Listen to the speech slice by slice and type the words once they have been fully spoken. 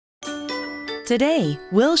Today,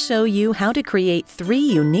 we'll show you how to create 3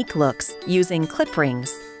 unique looks using clip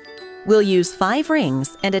rings. We'll use 5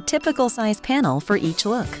 rings and a typical size panel for each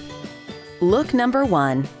look. Look number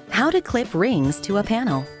 1. How to clip rings to a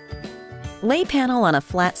panel. Lay panel on a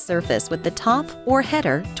flat surface with the top or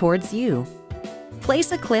header towards you.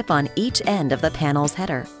 Place a clip on each end of the panel's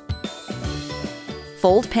header.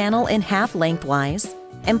 Fold panel in half lengthwise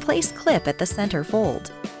and place clip at the center fold.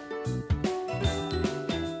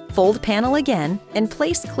 Fold panel again and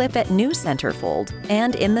place clip at new center fold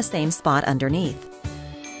and in the same spot underneath.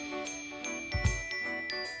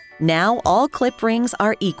 Now all clip rings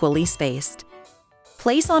are equally spaced.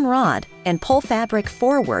 Place on rod and pull fabric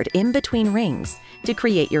forward in between rings to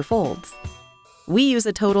create your folds. We use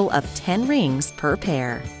a total of 10 rings per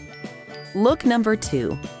pair. Look number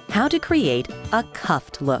 2. How to create a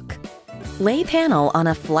cuffed look. Lay panel on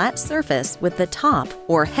a flat surface with the top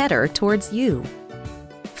or header towards you.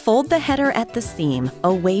 Fold the header at the seam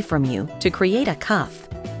away from you to create a cuff.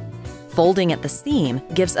 Folding at the seam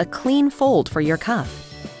gives a clean fold for your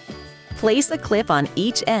cuff. Place a clip on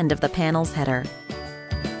each end of the panel's header.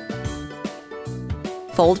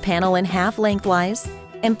 Fold panel in half lengthwise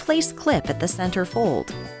and place clip at the center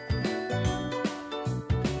fold.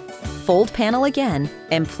 Fold panel again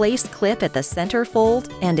and place clip at the center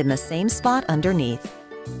fold and in the same spot underneath.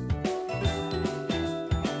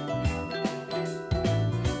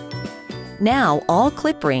 Now all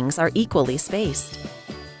clip rings are equally spaced.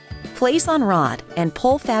 Place on rod and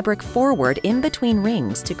pull fabric forward in between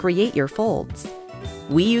rings to create your folds.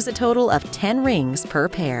 We use a total of 10 rings per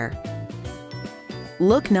pair.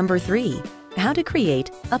 Look number 3. How to create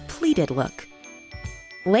a pleated look.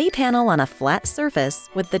 Lay panel on a flat surface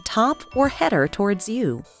with the top or header towards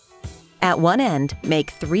you. At one end, make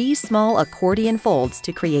 3 small accordion folds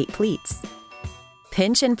to create pleats.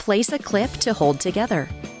 Pinch and place a clip to hold together.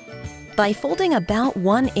 By folding about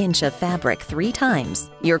 1 inch of fabric 3 times,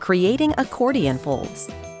 you're creating accordion folds.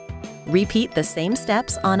 Repeat the same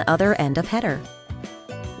steps on other end of header.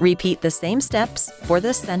 Repeat the same steps for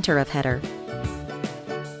the center of header.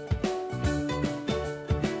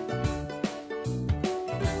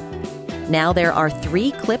 Now there are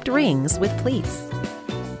 3 clipped rings with pleats.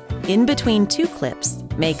 In between 2 clips,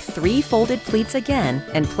 make 3 folded pleats again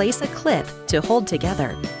and place a clip to hold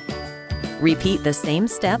together. Repeat the same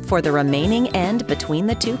step for the remaining end between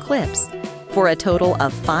the 2 clips for a total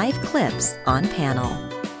of 5 clips on panel.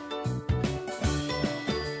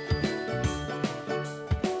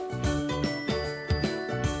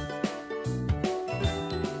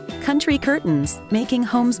 Country Curtains, making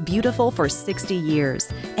homes beautiful for 60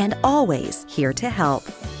 years and always here to help.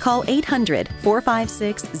 Call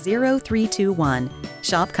 800-456-0321,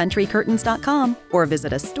 shop countrycurtains.com, or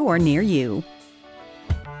visit a store near you.